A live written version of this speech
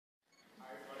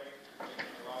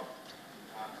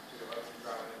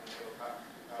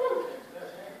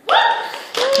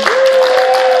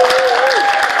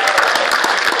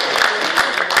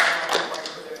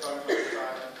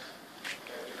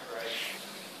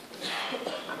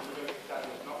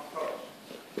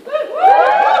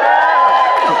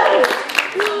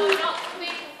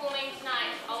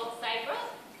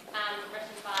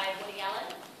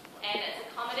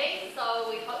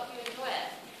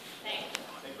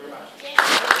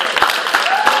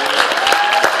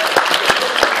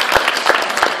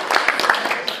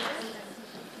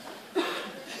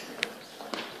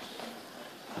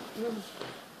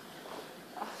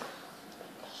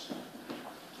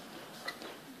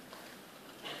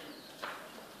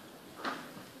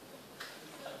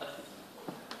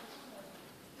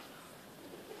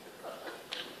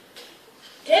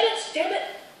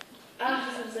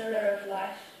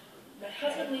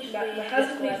My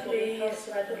husband leaves me, my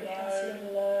husband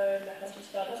alone, my husband's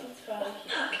father keeps a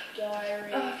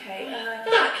diary. Okay,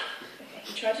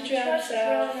 he tried to drown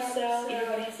himself,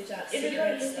 everybody has their dark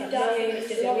secrets, the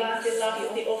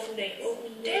awful things.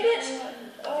 Damn it!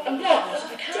 I'm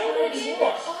blocked. I can't write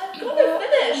anymore. I've got to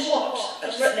finish. I'm blocked. I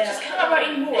just can't write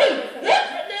anymore.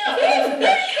 Written out. I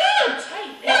can't.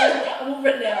 I'm all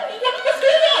written out. What's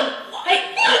going on? Hey,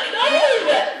 no!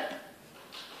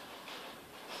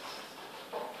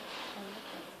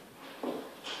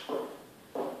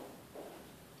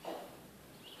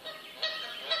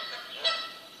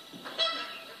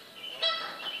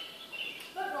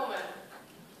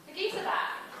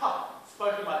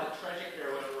 Spoken by the tragic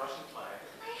hero in a Russian play.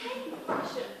 I hate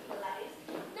Russian plays.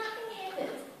 Nothing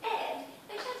happens, and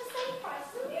they charge the same price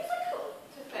as a musical.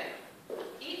 To think,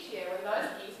 each year when those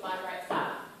geese migrate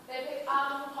south, they pick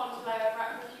up a pond to lay over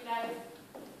at for a few days.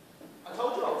 I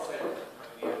told you I was Saybrook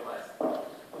coming to your place.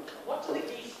 What do the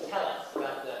geese tell us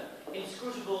about the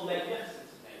inscrutable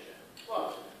magnificence of nature?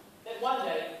 What? That one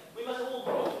day we must all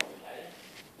grow up, okay?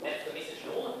 That's the message in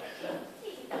all of nature.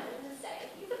 He's nothing to say.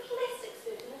 He's a plastic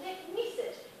surgeon and that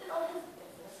message is on his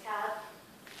business card.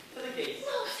 To the geese.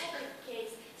 No, to the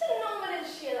geese. To Norman and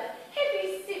Sheila.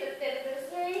 Happy 7th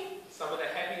anniversary. Some of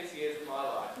the happiest years of my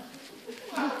life.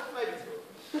 Well, maybe two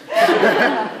of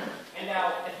them. And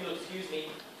now, if you'll excuse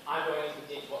me, I'm going into the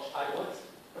den to watch Tiger Woods.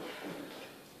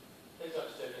 Please don't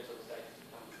disturb me until the stage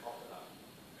comes off the up.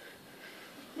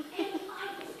 And I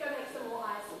just go make some more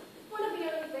ice. One of the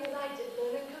only things I did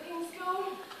learn in cooking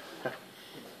school.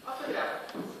 I figured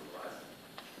out what they symbolize.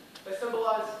 They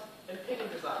symbolize impending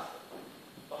disaster.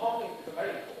 The honking is a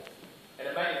mating call, and a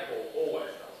mating call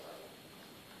always spells trouble.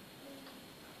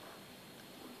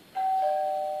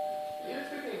 You didn't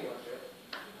speak English, yet?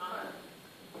 I know.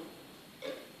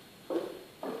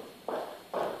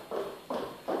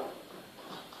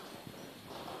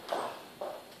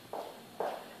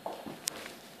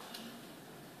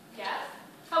 Yes?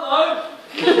 Hello!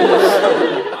 I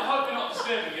hope we're not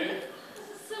disturbing you. This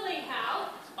is silly, Hal.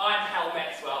 I'm Hal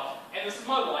Maxwell, and this is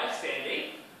my wife,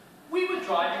 Sandy. We were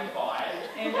driving by,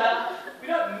 and we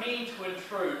don't mean to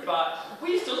intrude, but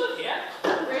we used to live here.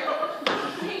 Really?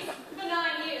 Yes, for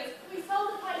 9 years. We sold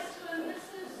the place to a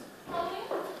Mrs. Crowley.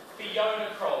 Fiona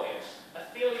Crowley, a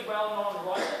fairly well-known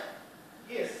writer.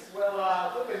 Yes, well,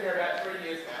 we've been here about 3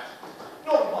 years now.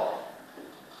 Norton Hall.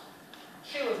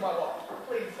 Sheila's my wife.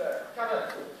 Please, come in.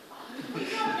 We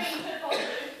can't be in football.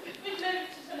 We've moved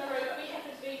to Timaru, but we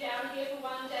happen to be down here for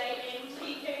one day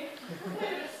antiquing. We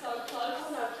were just so close.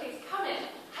 Oh no, please come in.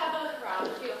 Have a look around.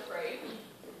 Feel free.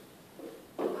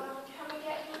 Can we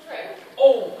get you a drink?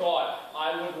 Oh, God, I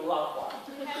would love one.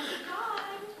 Have some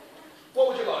time. What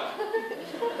would you like?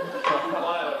 What I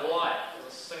would like is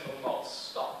a single malt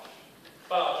scotch,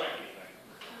 but I'll drink anything.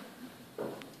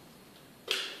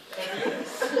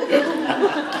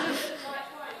 White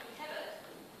wine, if you have it.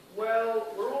 Well,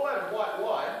 we're all out of white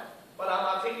wine, but our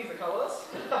martinis are colourless.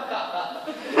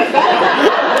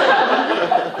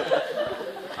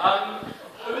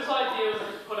 Whose idea was it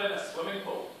to put in a swimming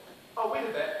pool? Oh, we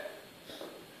did that.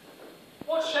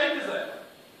 What shape is it?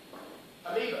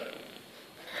 Amoeba.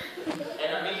 An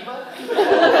amoeba?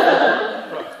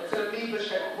 It's an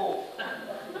amoeba-shaped pool.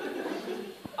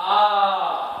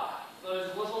 Ah,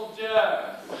 those little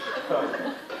germs. Oh,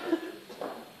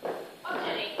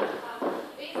 Penny,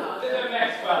 these are They're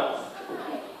Maxwell's.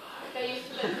 They used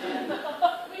to live here.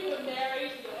 We were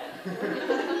married here.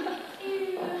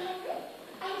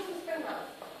 I have some spring rolls.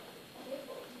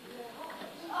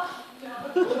 Oh, no.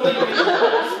 What do you mean?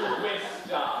 We're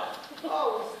starved.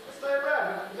 Oh, stay around.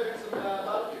 We're getting some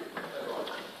barbecue.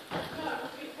 No,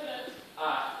 we couldn't.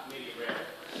 Ah, medium rare.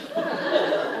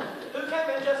 Who came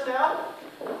in just now?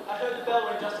 I heard the bell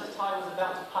ring just as Ty was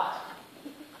about to putt.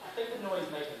 I think the noise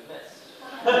made him miss.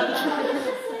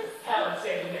 Hal and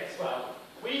Sandy Maxwell.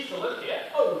 We used to live here.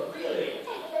 Oh, really? And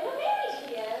they were married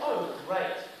here. Oh,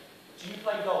 great. Do you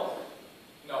play golf?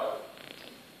 No.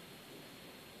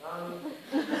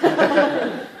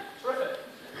 Terrific.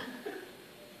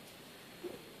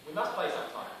 We must play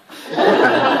sometime.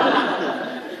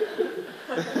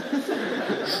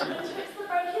 Tricks the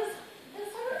brokers. And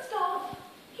so does golf.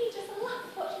 He just loves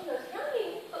watching those yummy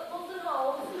footballs and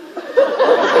holes.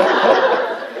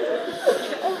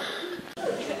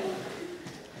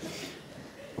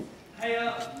 Hey,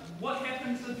 what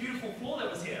happened to the beautiful floor that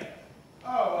was here?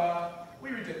 Oh, we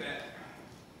redid that.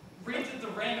 Redid the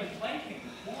random planking.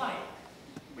 Why?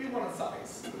 We wanted something.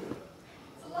 It's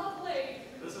lovely.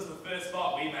 This is the first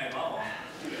spot we made love on.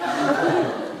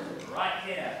 Right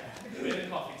here, where the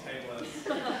coffee table is.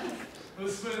 It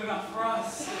was smooth enough for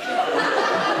us.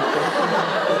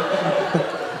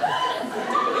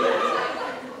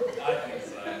 I think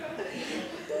so.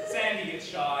 Sandy gets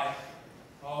shy.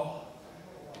 Oh,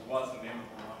 it was a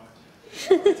memorable moment.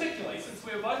 Particularly since we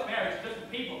were both married to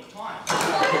different people at the time.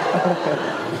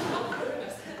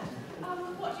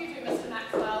 What do you do, Mr.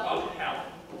 Maxwell? Oh, hell.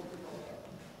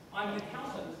 I'm an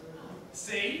accountant.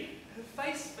 See? Her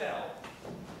face fell.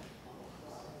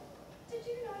 Did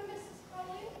you know Mrs.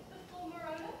 Crowley before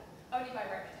Morona? Only by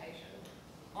reputation.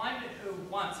 I met her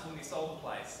once when we sold the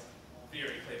place.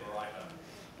 Very clever writer.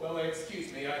 Well,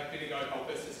 excuse me, I'd better go help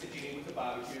her sister Jenny with the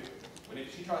barbecue. Whenever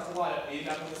she tries to light it, we end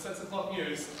up with the 6 o'clock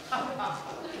news.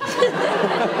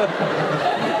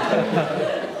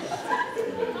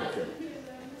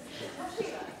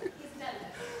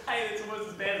 Hey, that's almost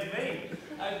as bad as me.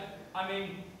 I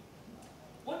mean,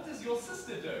 what does your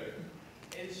sister do?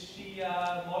 Is she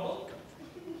a model?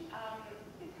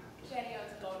 Jenny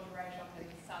owns a lingerie shop in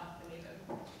South Dunedin.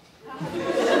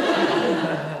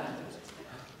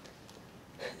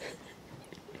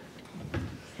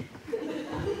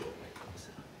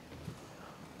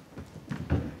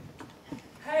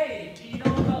 Hey, do you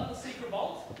know about the secret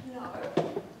vault? No.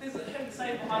 There's a hidden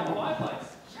safe behind the fireplace.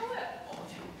 Show it.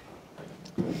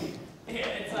 Yeah,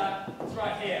 it's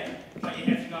right here. But you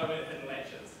have to know where the hidden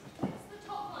latch is. It's the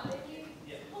top one. If you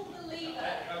pull the lever.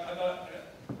 I got it.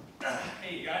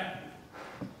 Here you go.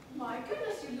 My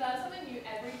goodness, you learn something new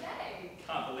every day.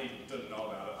 Can't believe you didn't know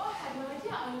about it. Oh, I had no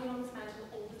idea. I went on this mansion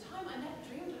all the time. I never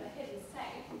dreamed of a hidden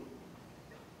safe.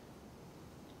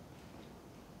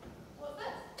 What's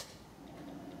this?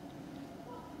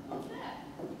 What's that?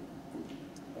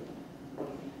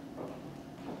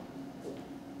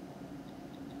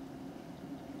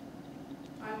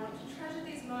 I want to treasure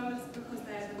these moments because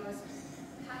they are the most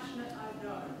passionate I've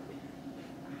known.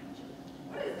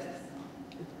 What is this?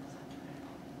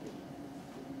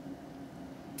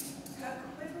 Her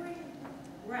quivering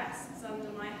rests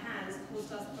under my hands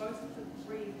caused us both to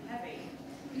breathe heavy.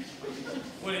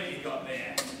 What have you got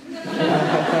there?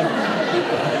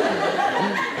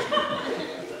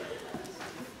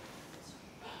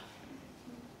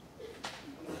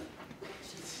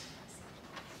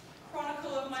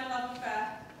 Chronicle of my love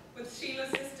affair with Sheila's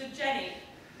sister Jenny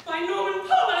by Norman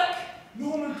Pollock.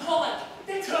 Norman Pollock!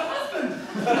 That's her husband!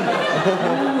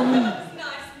 It's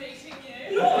nice meeting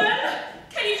you. Norman,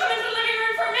 can you come into the living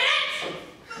room for a minute?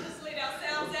 We'll just lead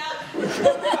ourselves out.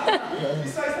 You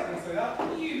say something, sweetheart.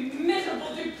 You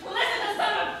miserable duplicitous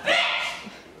son of a bitch!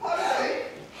 Pardon me?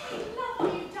 I love what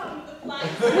you've done with the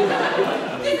place.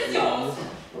 This is yours.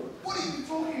 What are you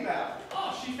talking about? Oh,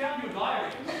 she found your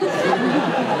diary.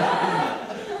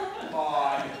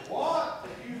 My, what?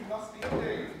 You must be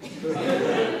kidding.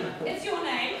 It's your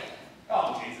name.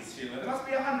 Oh, Jesus, Sheila, there must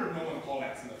be 100 Norman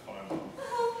Pollocks in the phone book.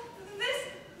 Oh,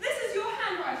 this is your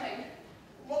handwriting.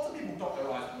 Lots of people dot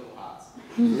their eyes with little hearts.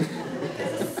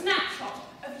 There's a snapshot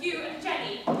of you and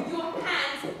Jenny with your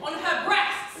hands on her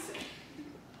breasts.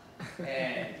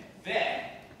 And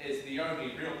that is the only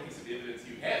real piece of evidence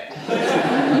you have.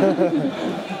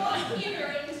 You're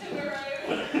ignorant,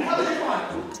 Timoroo. How did you find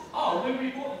it? Oh, when we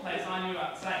bought the place, I knew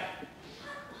about the safe.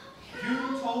 You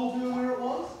told her where it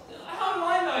was? How do I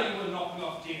know you were knocking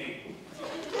off Jenny?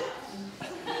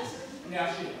 Now,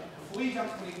 Sheila, before you jump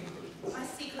to any conclusions, I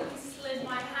secretly slid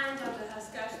my hand under her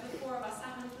skirt as the four of us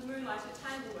sat under the moonlight at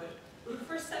Tanglewood.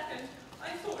 For a second,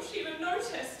 I thought Sheila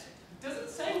noticed. Does it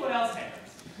say what else happens?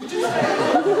 Would you say?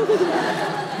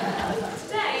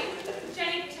 Today,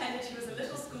 Jenny pretended she was a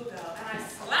little schoolgirl, and I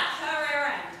slapped her rear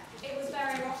end. It was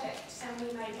very erotic, and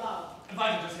we made love. If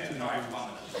I could just have the diary for 1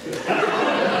 minute.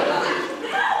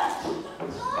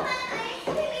 Norman, I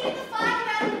accidentally lit the fire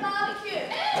around the barbecue.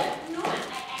 Norman,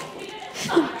 I accidentally lit the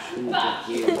fire. But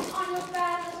On your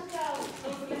bad little girl.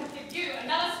 I'm going to have to give you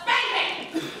another spanking!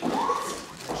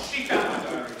 She found my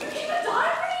diary. Keep a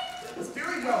diary? it's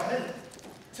very well hidden.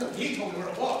 Till he told me where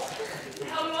it was.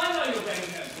 How do I know you're being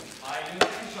him? I didn't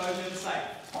show you the safe.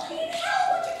 Why in hell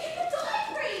would you keep a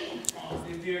diary? Oh,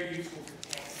 they're very useful for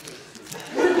tax purposes.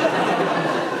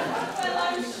 Well,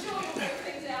 I'm sure you'll work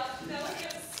things out. Now, if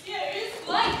you'll excuse.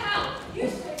 Like how? You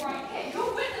stay right here.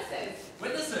 You're witnesses.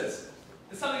 Witnesses?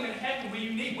 There's something that happened where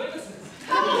you need witnesses.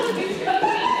 Come on, you two are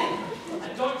cheating. I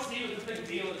don't see what the big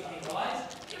deal is, you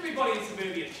guys. Everybody in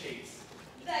suburbia cheats.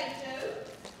 They do.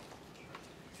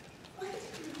 Where did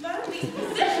you learn these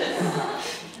positions?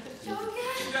 Don't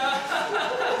get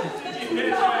Did you hear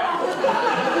that?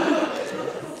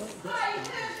 I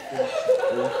heard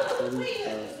you. We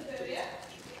heard this earlier.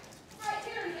 Right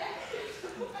here and there.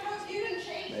 I hope you didn't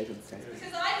cheat.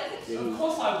 Because I didn't. Of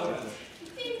course I wouldn't.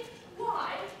 Then why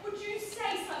would you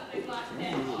say something like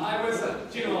that? I was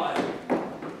generalizing.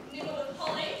 Nibble with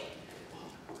Polly?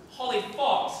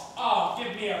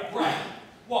 me a break.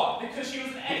 What, because she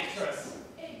was an actress?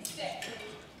 Exactly.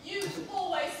 You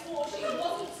always swore she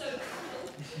wasn't so cool.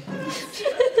 On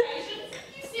several occasions,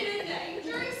 you said her name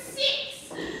during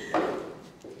sex.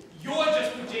 You're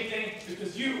just projecting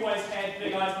because you always had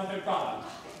big eyes for her brother.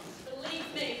 Believe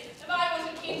me, if I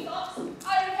wasn't Ken Fox, I would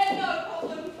have had no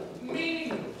problem. Meaning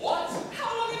what? How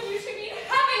long have you two been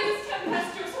having this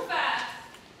tempestuous affair?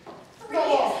 3 No.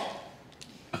 years.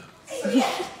 8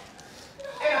 years.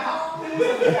 How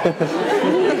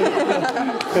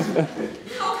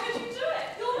could you do it?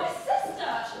 You're my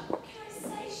sister. Can I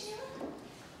say, Sheila?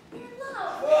 We're in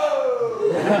love. Whoa!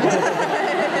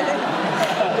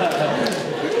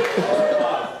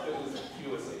 It was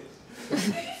pure sex. You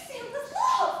said it was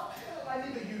love. I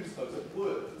never used those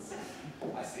words.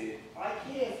 I said, I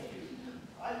care for you.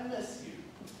 I miss you.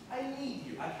 I need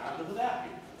you. I can't live without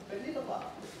you. But never love.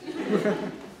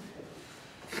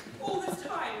 All this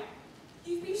time,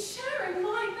 you've been sharing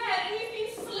my bed and you've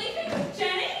been sleeping with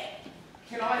Jenny?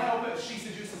 Can I help it if she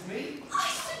seduces me? I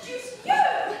seduced you!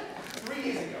 3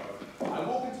 years ago, I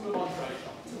walked into a lingerie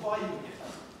shop to buy you a gift.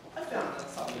 I found out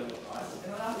something that looked nice,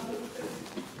 and I asked her to fit.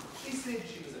 She said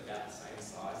she was about the same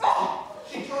size.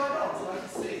 She tried on so I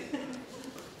could see.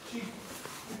 We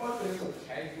both went into the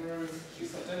kangaroos. She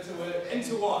slipped into it.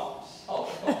 Into what? Oh,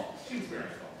 she was wearing a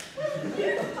top.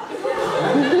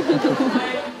 I'm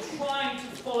trying to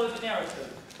follow the narrative.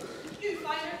 You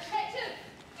find her attractive,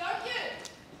 don't you?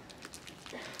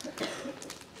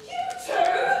 You two?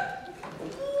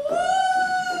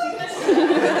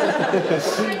 I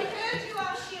heard you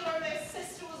asked Sheila if her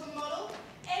sister was a model,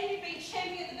 and you've been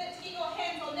champing at the bit to get your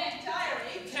hands on that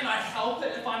diary. Can I help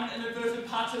it if I'm an inadvertent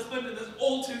participant in this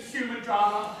all-too-human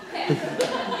drama? Yeah.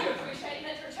 You appreciate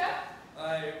literature?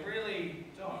 I really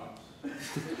don't. Go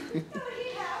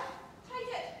ahead, Hal. Take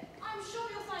it. I'm sure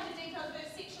you'll find the details of her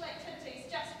sexual activities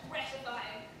just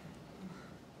gratifying.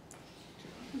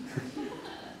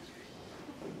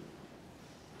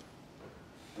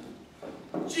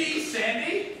 Gee,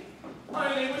 Sandy! I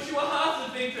only wish you were half as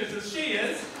adventurous as she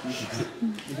is.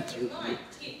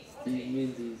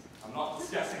 I'm not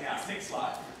discussing our sex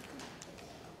life.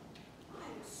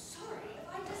 I'm sorry if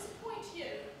I disappoint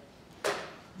you.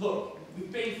 Look,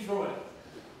 we've been through it.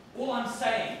 All I'm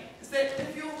saying is that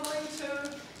if you're willing to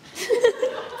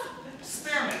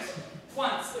experiment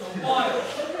once in a while.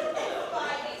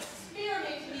 By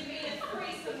experimenting, you mean a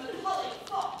threesome with Holly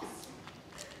Fox.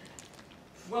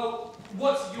 Well,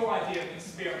 what's your idea of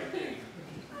experimenting?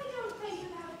 I don't think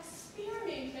about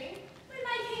experimenting. We're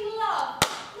making love,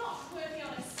 not working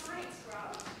on a science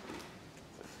graph.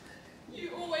 You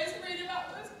always read about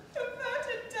those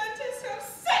perverted dentists who have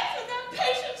sex with their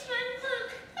patients during root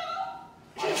canal.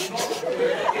 I'm not a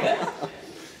perverted dentist.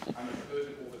 I'm a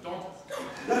perverted orthodontist.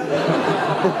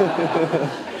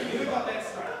 You got that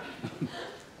straight.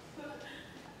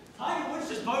 Tiger Woods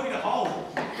just voted a hole.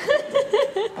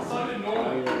 So did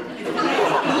Norman.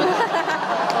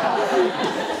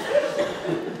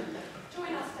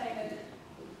 Join us, David.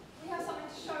 We have something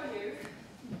to show you.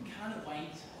 Can't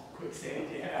wait. Quick, Sandy,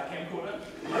 do you have our camcorder?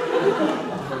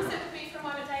 Come sit with me for a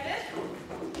moment, David.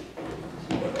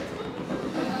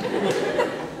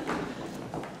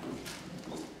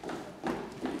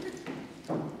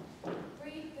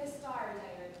 Read this diary,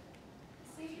 David.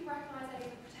 See if you recognize any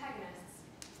of the protagonists.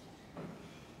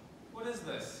 What is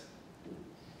this?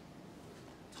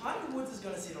 Tiger Woods is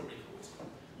going to set a record.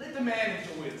 Let the man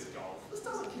enjoy his golf. This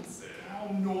doesn't concern him.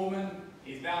 Oh, Norman.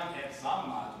 He's bound to have some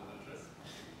marginal interest.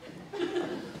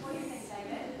 What do you think,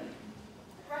 David?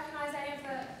 Recognize any of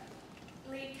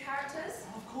the lead characters?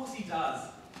 Oh, of course he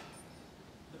does.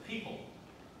 The people.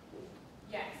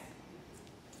 Yes.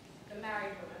 The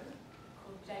married woman,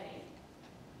 called Jenny,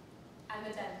 and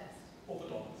the dentist.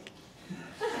 Orthodontist.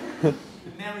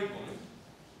 The married woman,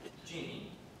 Jenny.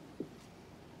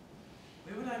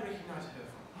 Where would I recognize her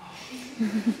from?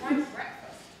 My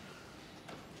breakfast.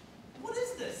 What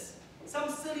is this? Some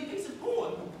silly piece of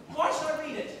porn. Why should I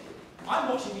read it? I'm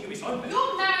watching the US Open.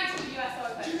 You're married to the US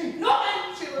Open. Jenny,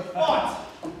 Norman! What?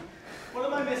 What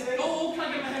am I missing? Oh, can I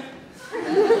get my hand?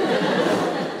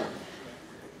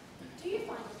 Do you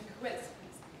find it a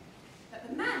coincidence that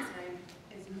the man's name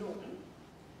is Norman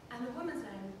and the woman's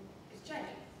name is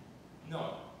Jenny? No.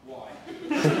 Why?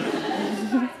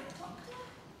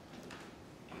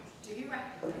 Do you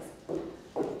recognize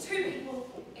 2 people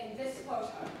in this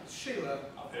photo? Sheila,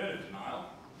 I've heard of denial.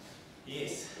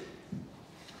 Yes.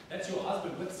 That's your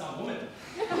husband with some woman.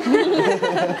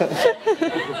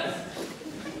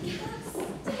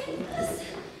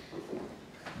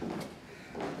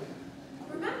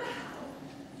 Remember how,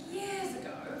 years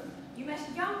ago, you met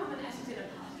a young woman at a dinner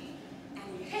party and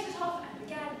you hit it off and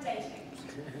began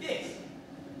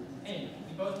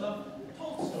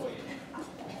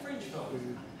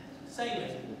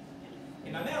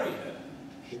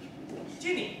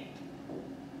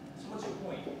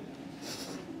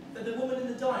that the woman in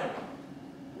the diary,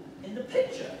 in the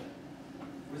picture,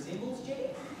 resembles Jenny?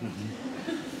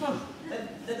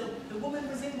 that the woman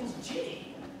resembles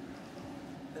Jenny?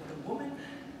 That the woman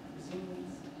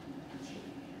resembles Jenny?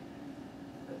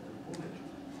 That the woman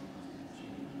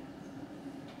Jenny?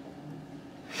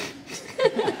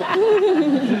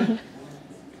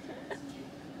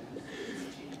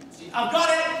 I've got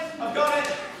it! I've got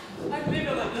it! I've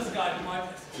never let this guy do my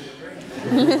personal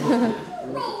delivery.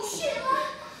 Roll, Sheila!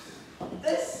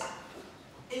 This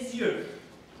is you.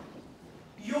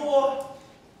 You're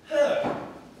her.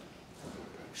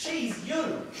 She's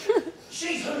you.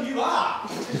 She's who you are. I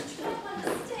don't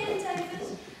understand, David. I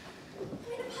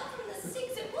mean, apart from the sex,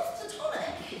 it was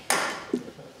platonic. I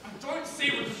don't see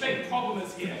what the big problem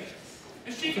is here.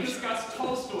 If she can discuss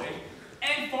Tolstoy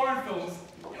and foreign films,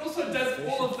 and also does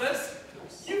all of this,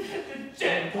 you've hit the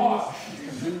jackpot.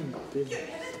 You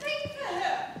never think for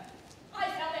her. I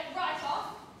found that right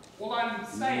off. What I'm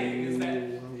saying is that,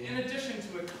 in addition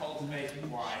to a cultivated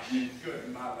wife and good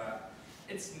mother,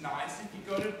 it's nice if you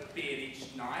go to bed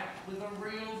each night with a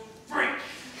real freak.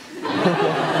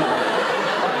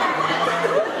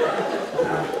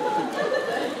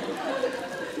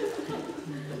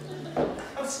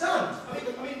 I'm stunned. I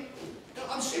mean,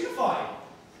 I'm stupefied.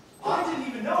 I didn't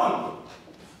even know him.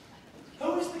 Who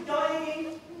was the guy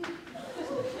again?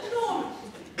 Norman!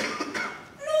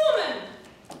 Norman!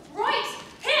 Right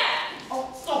here!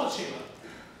 Oh, stop it, Sheila.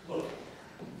 Look,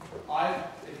 I've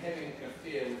been having an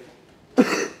affair with...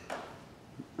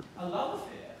 a love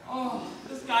affair? Oh,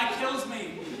 this guy kills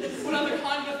me. What other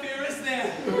kind of affair is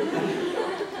there?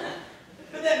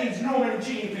 But that means Norman and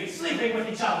Jeannie be sleeping with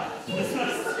each other. Yes, we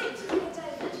sleep together,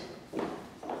 David.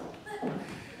 But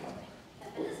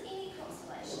if it is any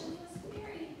consolation, he was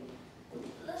very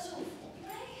little for me.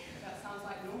 That sounds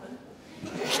like Norman.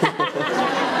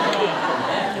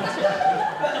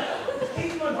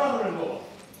 He's my brother-in-law.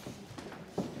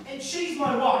 And she's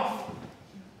my wife.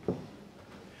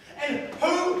 And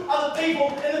who are the people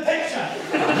in the picture?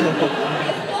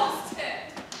 We've lost him.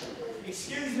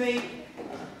 Excuse me.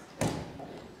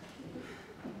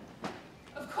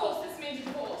 Of course, this means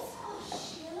divorce. Oh,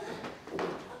 Sheila.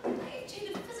 I have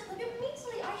cheated physically, but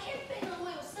mentally, I have been a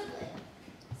loyal sibling.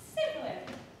 Sibling?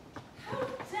 How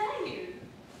dare you?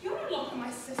 You're no longer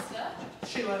my sister.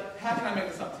 Sheila, how can I make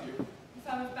this up to you? If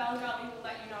I'm with Belgally, we'll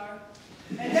let you know.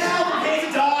 And now prepare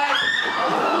to die.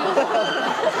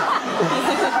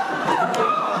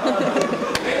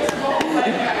 Let's not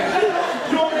play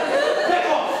games. Norman, back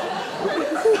off.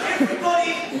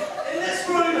 Everybody in this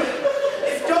room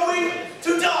is going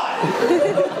to die.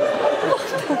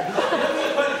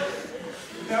 But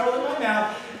barrel in my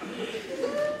mouth,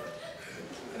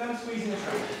 and I'm squeezing the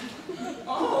trigger.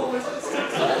 Oh, it's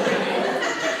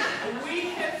already. We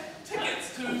have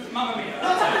tickets to Mamma Mia.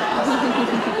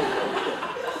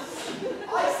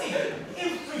 I see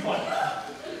everybody.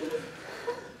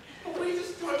 But we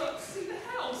just drove up to see the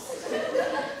house. David,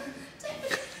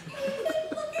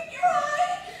 look in your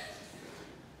eye.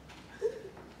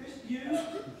 Just you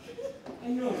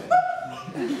and Norman.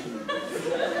 And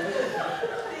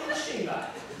Sheila.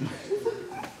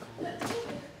 But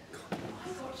David, I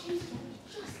got you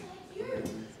just like you.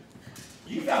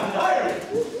 You found the diary.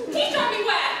 He told me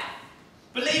where?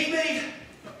 Believe me,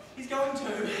 he's going to.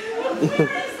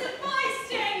 Where is it,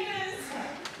 bystanders?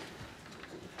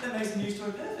 That makes the news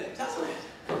story perfect, doesn't it?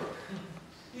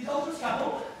 The adulterous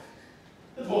couple,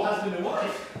 the poor husband and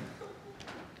wife.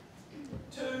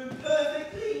 Two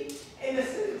perfectly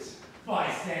innocent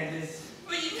bystanders.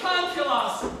 But you can't kill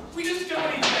us. We didn't do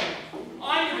anything.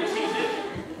 I never cheated.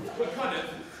 We could have.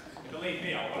 Believe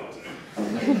me, I wanted to.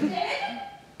 Dead?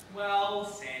 Well,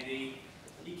 Sandy,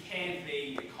 you can't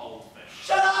be a cold fish.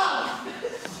 Shut up!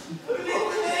 Who let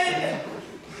them in?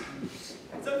 It's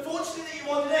unfortunate that you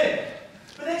wanted in,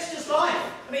 but that's just life.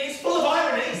 I mean, it's full of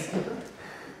ironies.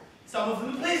 Some of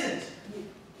them are pleasant.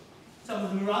 Some of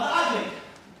them are rather ugly.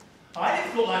 I never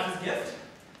thought life was a gift.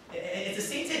 It's a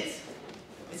sentence.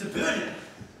 It's a burden.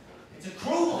 It's a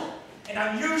cruel and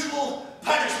unusual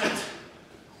punishment.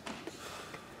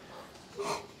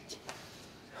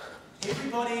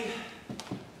 Everybody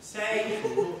say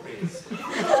your prayers.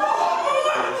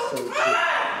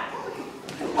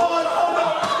 Oh, no, no.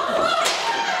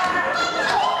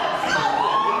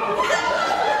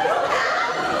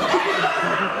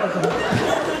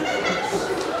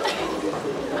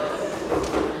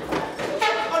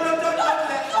 Oh, no, don't do that.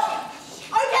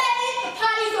 Okay, the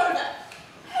party's over.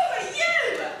 Who are you?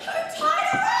 Who tied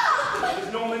her up? It was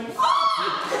Norman. Oh,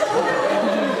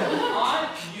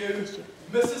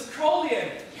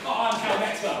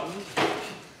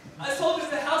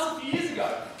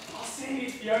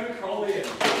 crawl in. Get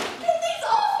these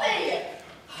off me!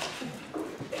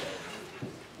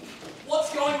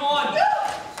 What's going on?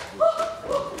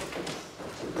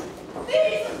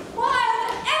 These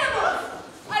wild animals!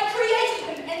 I created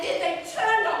them and then they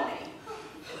turned on me.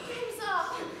 Game's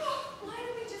up. Why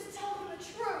don't we just tell them the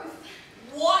truth?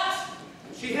 What?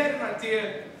 She had an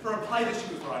idea for a play that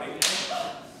she was writing.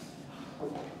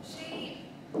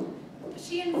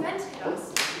 She invented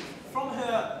us. From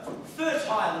her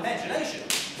fertile imagination.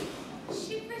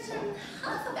 She'd written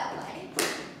half a ballet.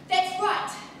 That's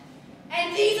right.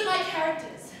 And these are my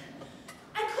characters.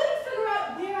 I couldn't figure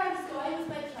out where I was going with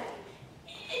my play.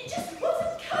 It just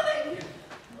wasn't coming.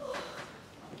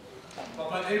 But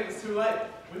by then it was too late.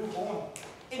 We were born.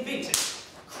 Invented.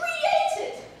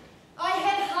 Created. I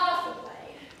had half the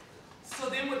play. So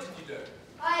then what did you do?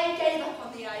 I gave up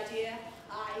on the idea.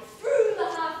 I threw the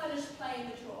half-finished play in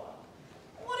the drawer.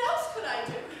 What else could I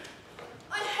do?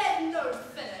 I had no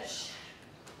finish.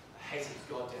 I hate this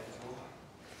goddamn drawer.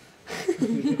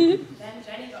 Then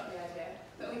Jenny got the idea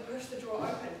that we push the drawer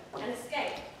open and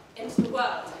escape into the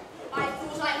world. I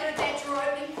thought I heard that drawer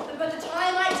opening, but by the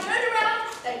time I turned around,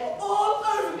 they were all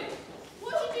over me.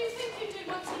 What did you think you did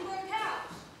once you broke out?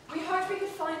 We hoped we could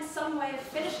find some way of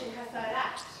finishing her third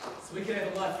act. So we can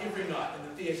have a life every night in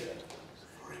the theatre.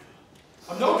 Forever.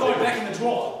 I'm not going back in the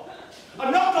drawer.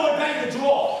 I'm not going back in the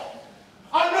drawer.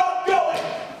 I'm not going!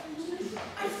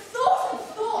 I thought and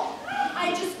thought.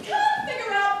 I just can't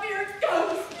figure out where it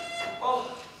goes.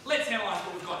 Well, let's analyze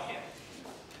what we've got here.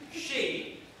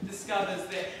 She discovers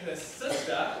that her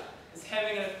sister is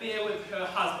having an affair with her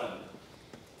husband.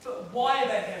 But why are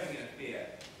they having an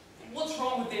affair? What's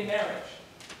wrong with their marriage?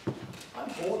 I'm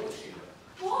bored with you.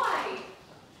 Why?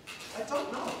 I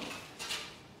don't know.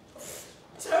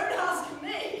 Don't ask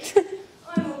me.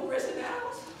 I'm all written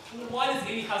out. Well, why does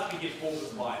any husband get bored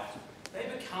with wife? They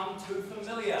become too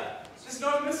familiar. There's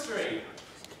no mystery.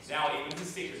 Now even his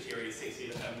secretary is sexy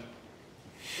to him.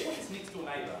 Or his next door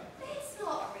neighbour. That's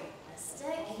not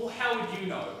realistic. Oh, well, how would you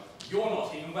know? You're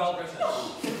not even well written.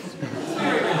 It's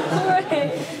very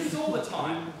realistic. This is all the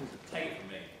time. Take it from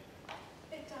me.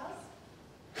 It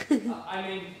does? I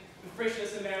mean, the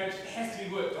freshness in marriage has to be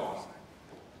worked on.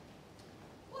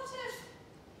 What if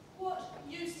what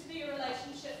used to be a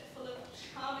relationship full of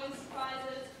charming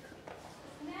surprises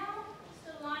is now just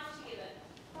a life together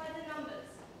by the numbers?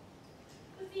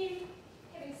 With them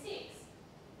having sex,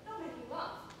 not making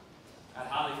love. I'd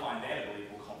hardly find that a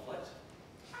believable conflict.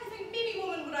 I think any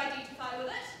woman would identify with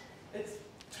it. It's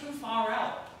too far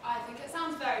out. I think it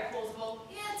sounds very plausible.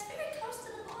 Yeah, it's very close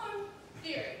to the bone.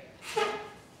 Very.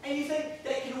 And you think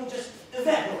they can all just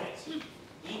evaporate?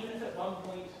 Even if at one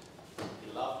point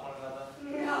you love one another?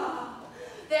 Yeah,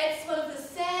 that's one of the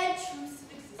sad truths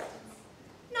of existence.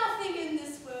 Nothing in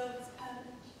this world is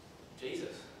permanent.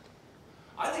 Jesus.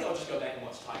 I think I'll just go back and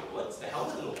watch Tiger Woods. The hell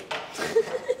with it all.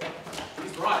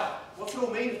 He's right. What's it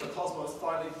all mean if the cosmos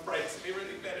finally breaks and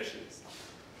everything vanishes?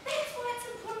 That's why it's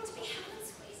important to be having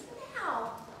squeezing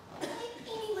now. Ain't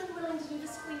anyone willing to do the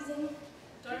squeezing?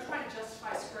 Don't try to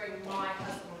justify screwing my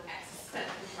husband on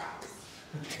accidental grounds.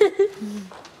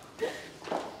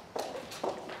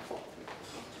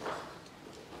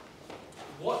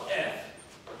 What if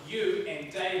you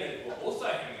and David were also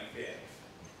having an affair?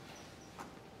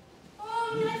 I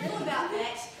thought about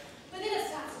that, but then it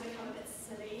starts to become a bit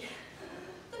silly.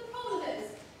 The problem is,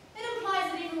 it implies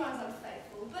that everyone's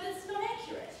unfaithful, but it's not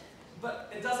accurate. But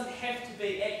it doesn't have to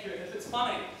be accurate if it's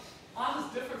funny. Art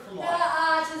is different from The life.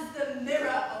 art is the mirror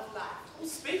of life. Well,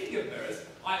 speaking of mirrors,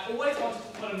 I always wanted to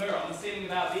put a mirror on the ceiling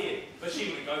of our bed, but she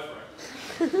wouldn't go for it.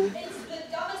 It's the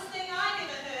dumbest thing I've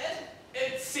ever heard.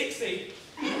 It's sexy.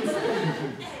 It's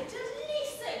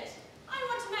decent. I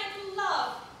want to make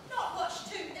love, not watch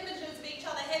two images of each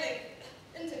other having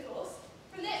intercourse.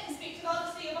 From that perspective, I'll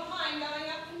just see a behind going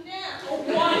up and down. Or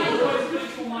why do you always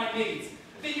ridicule my needs?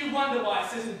 Then you wonder why I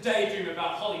sit and daydream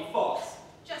about Holly Fox.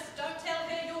 Just don't tell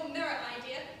her your mirror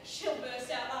idea. She'll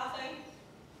burst out laughing.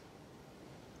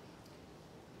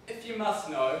 If you must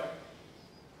know,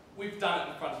 we've done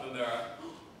it in front of a mirror.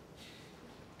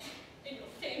 In your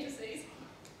fantasies.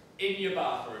 In your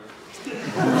bathroom.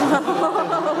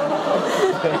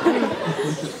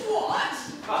 What?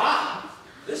 Ah!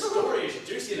 This story is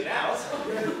juicier than ours.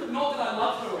 Not that I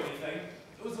loved her or anything.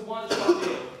 It was a one-shot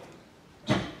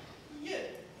deal. You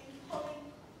and Holly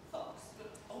Fox.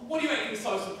 What are you acting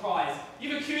so surprised?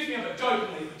 You've accused me of it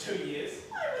jokingly for 2 years.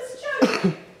 I was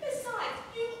joking. Besides,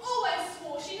 you always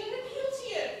swore she didn't appeal to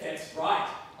you. That's right.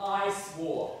 I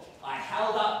swore. I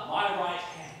held up my right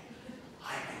hand.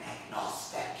 I'm an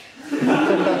agnostic.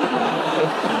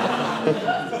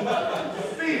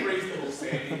 Be reasonable,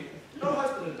 Sandy. No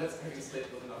husband admits having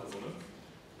slept with another woman.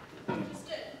 You just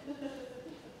did.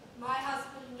 My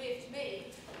husband left me.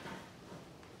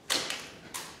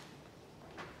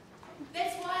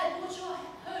 That's why I brought you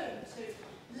home, to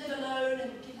live alone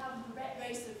and get out of the rat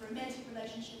race of romantic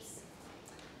relationships.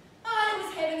 I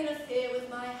was having an affair with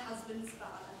my husband's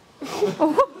father. My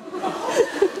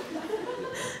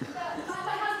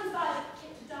husband's father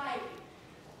kept a diary.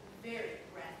 Very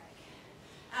graphic.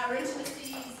 Our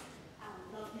intimacies,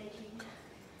 our lovemaking.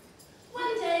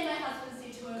 One day my husband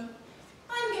said to him,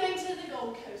 I'm going to the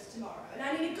Gold Coast tomorrow and I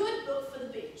need a good book for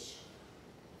the beach.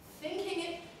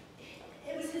 Thinking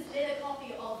it was his leather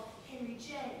copy of Henry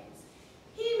James,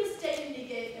 he mistakenly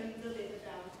gave him the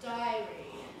leather-bound diary.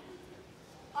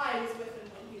 I was with him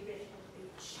when he read it on the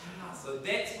beach. Ah, so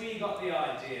that's where you got the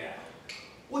idea.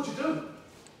 What'd you do?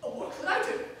 Oh, what could I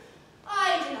do?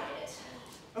 I denied it.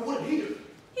 And what did he do?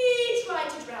 He tried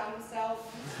to drown himself.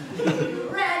 He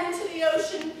ran into the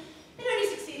ocean and only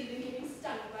succeeded in getting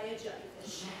stung by a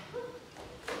jellyfish.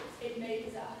 It made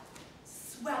his eye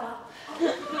swell up.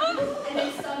 And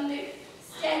then suddenly,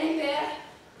 standing there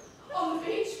on the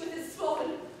beach with his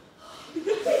swollen, it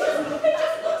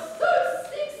just looked so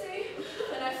sexy.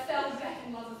 And I fell back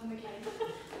in love with him again.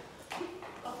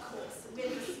 Of course, when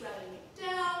the swelling went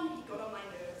down, he got on my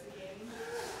nerves again.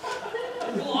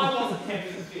 Well, I wasn't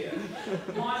having an affair.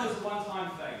 Mine was a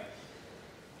one-time thing.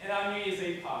 At our New Year's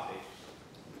Eve party.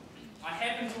 I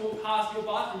happened to walk past your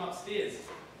bathroom upstairs.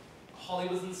 Holly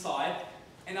was inside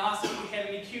and asked if we had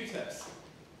any Q-tips.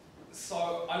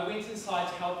 So I went inside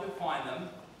to help her find them,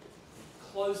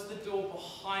 closed the door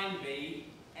behind me,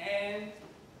 and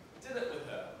did it with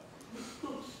her.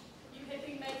 You had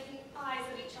been making eyes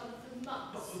at each other for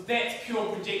months. But that's pure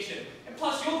projection. And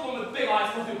plus, you're the one with big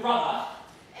eyes with her brother.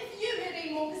 If you had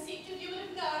been more perceptive, you would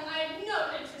have known I had no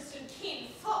interest in Ken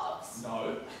Fox.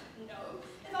 No. No.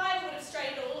 If I ever would have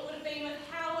strayed at all, it would have been with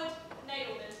Howard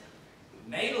Nadelman.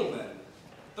 Nadelman?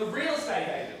 The real estate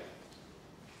agent.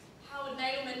 Howard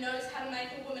Nadelman knows how to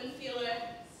make a woman feel her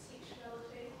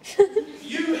sexuality.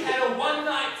 You had a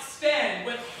one-night stand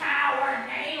with Howard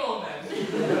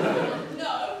Nadelman.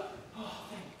 No. Oh,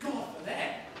 thank God for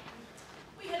that.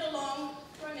 We had a long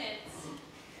romance.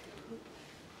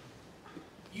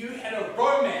 You had a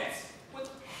romance with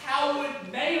Howard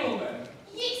Nadelman.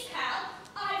 Yes, Hal.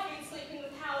 I've been sleeping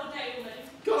with Howard Nadelman.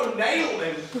 Go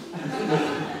Nadelman!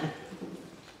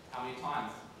 How many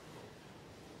times?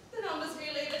 The numbers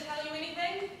really ever tell you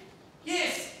anything?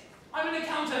 Yes, I'm an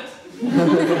accountant.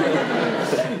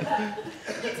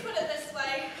 Let's put it this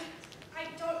way. I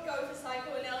don't go for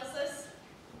psychoanalysis.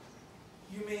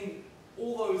 You mean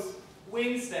all those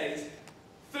Wednesdays,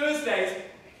 Thursdays,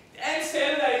 and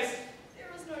Saturdays?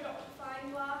 There is no Dr.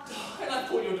 Fineglass. And I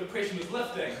thought your depression was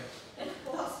lifting. It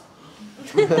was.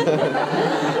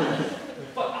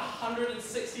 But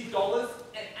 $160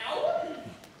 an hour?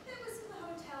 It was in the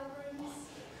hotel rooms.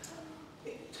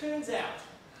 It turns out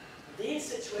their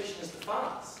situation is the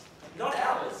farmers, not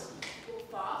ours. Or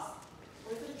fast,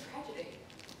 or is it a tragedy?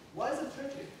 Why is it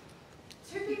tragic?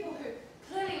 Two people who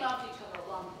clearly loved each other at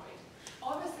one point,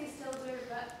 obviously still do,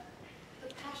 but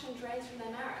the passion drains from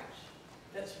their marriage.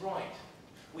 That's right.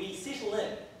 We settle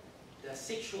in. The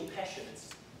sexual passions.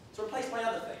 It's replaced by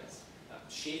other things.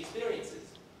 Shared experiences.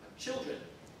 Children.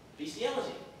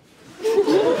 Bestiality. Is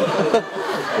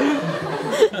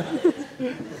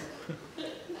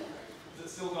it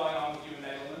still going on with you and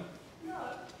Nadelman? No.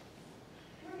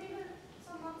 Remember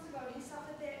some months ago he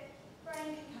suffered that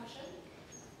brain concussion?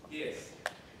 Yes.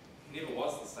 He never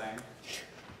was the same.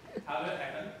 How did it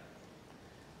happen?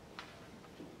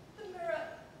 The mirror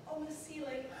on the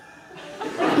ceiling.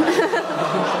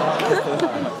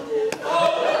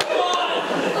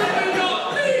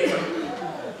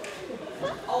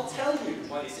 I'll tell you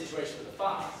why these situations with the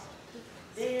farmers.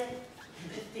 They're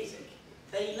pathetic.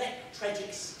 They lack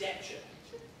tragic stature.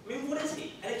 I mean, what is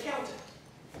he? An accountant.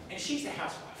 And she's a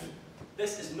housewife.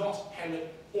 This is not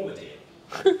Hamlet or Medea.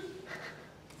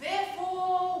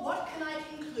 Therefore, what can I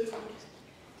conclude?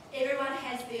 Everyone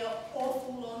has their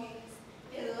awful longings,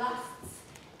 their lusts,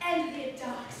 and their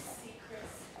dark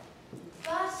secrets.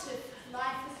 But if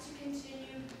life is to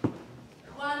continue,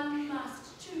 one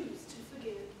must choose to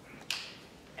forgive.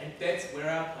 And that's where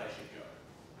our play should go.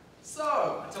 So,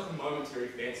 I took a momentary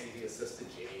fancy to your sister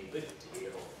Jenny, the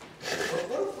deal. But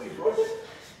what if we wrote it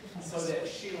so that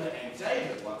Sheila and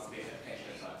David once met a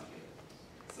passionate time together?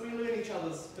 So we learn each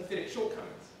other's pathetic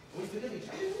shortcomings, and we forgive each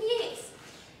other. Yes,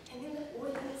 and then the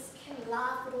audience can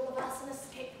laugh at all of us and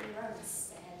escape from their own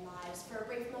sad lives for a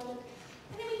brief moment,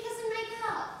 and then we kiss and make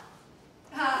up.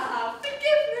 Ah,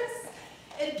 forgiveness!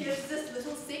 It gives this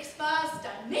little sex farce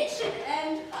dimension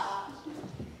and art.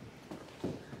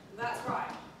 That's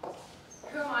right.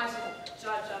 Who am I to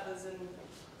judge others and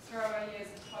throw away years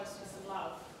of closeness and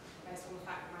love based on the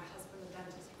fact that my husband, the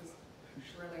dentist, was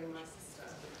drilling my sister?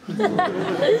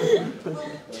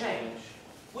 We'll change.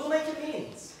 We'll make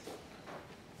amends.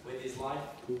 With his life,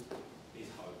 his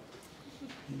hope.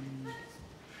 But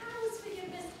how is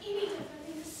forgiveness any different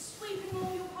than just sweeping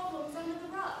all your problems under the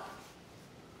rug?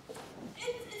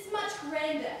 It's much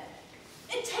grander.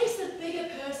 It takes a bigger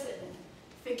person.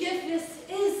 Forgiveness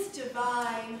is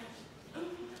divine.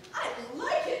 I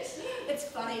like it. It's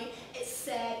funny, it's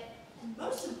sad, and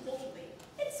most importantly,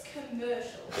 it's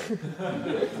commercial.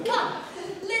 Come,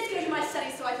 let's go to my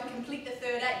study so I can complete the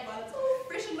third act while it's all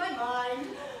fresh in my mind.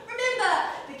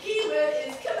 Remember, the key word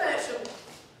is commercial.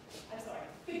 I'm sorry,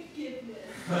 forgiveness.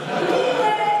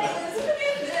 Yes,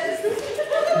 forgiveness. It's easy to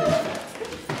do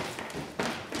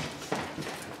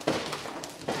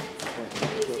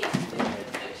with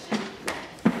fiction.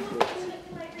 You'll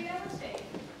manipulate reality.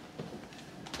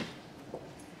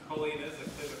 Colleen is a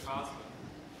clever craftsman.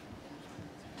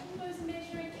 All those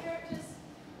imaginary characters,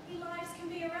 their lives can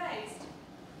be erased.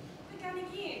 Begun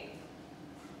again.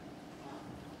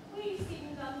 We've seen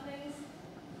and done things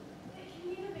that can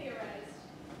never be erased.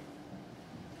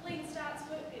 Clean starts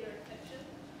work better in fiction.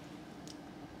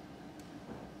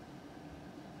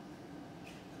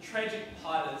 Tragic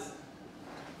part is,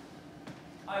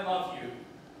 I love you.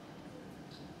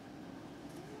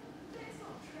 That's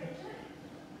not tragic.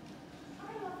 I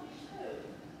love you too.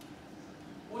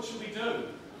 What should we do?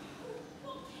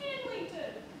 What can we do?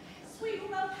 Sweep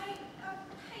all our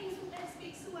painful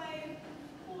aspects away and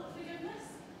call it forgiveness?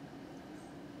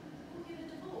 Or get a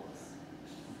divorce?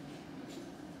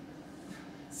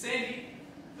 Sandy,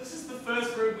 this is the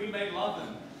first room we made love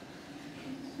in.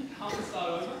 Can't we start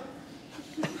over?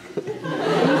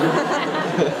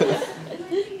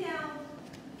 Maybe now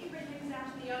everything's out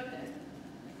in the open.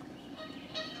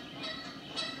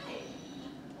 Hey,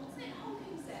 what's that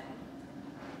honking sound?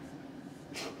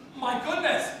 My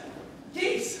goodness!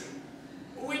 Geese!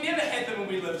 We never had them when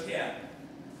we lived here.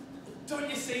 Don't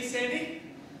you see, Sandy?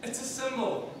 It's a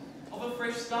symbol of a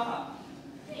fresh start.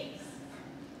 Geese.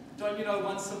 Don't you know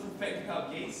one simple fact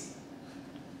about geese?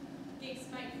 Geese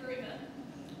make forever.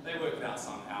 They work it out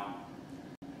somehow.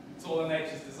 It's all in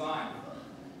nature's design.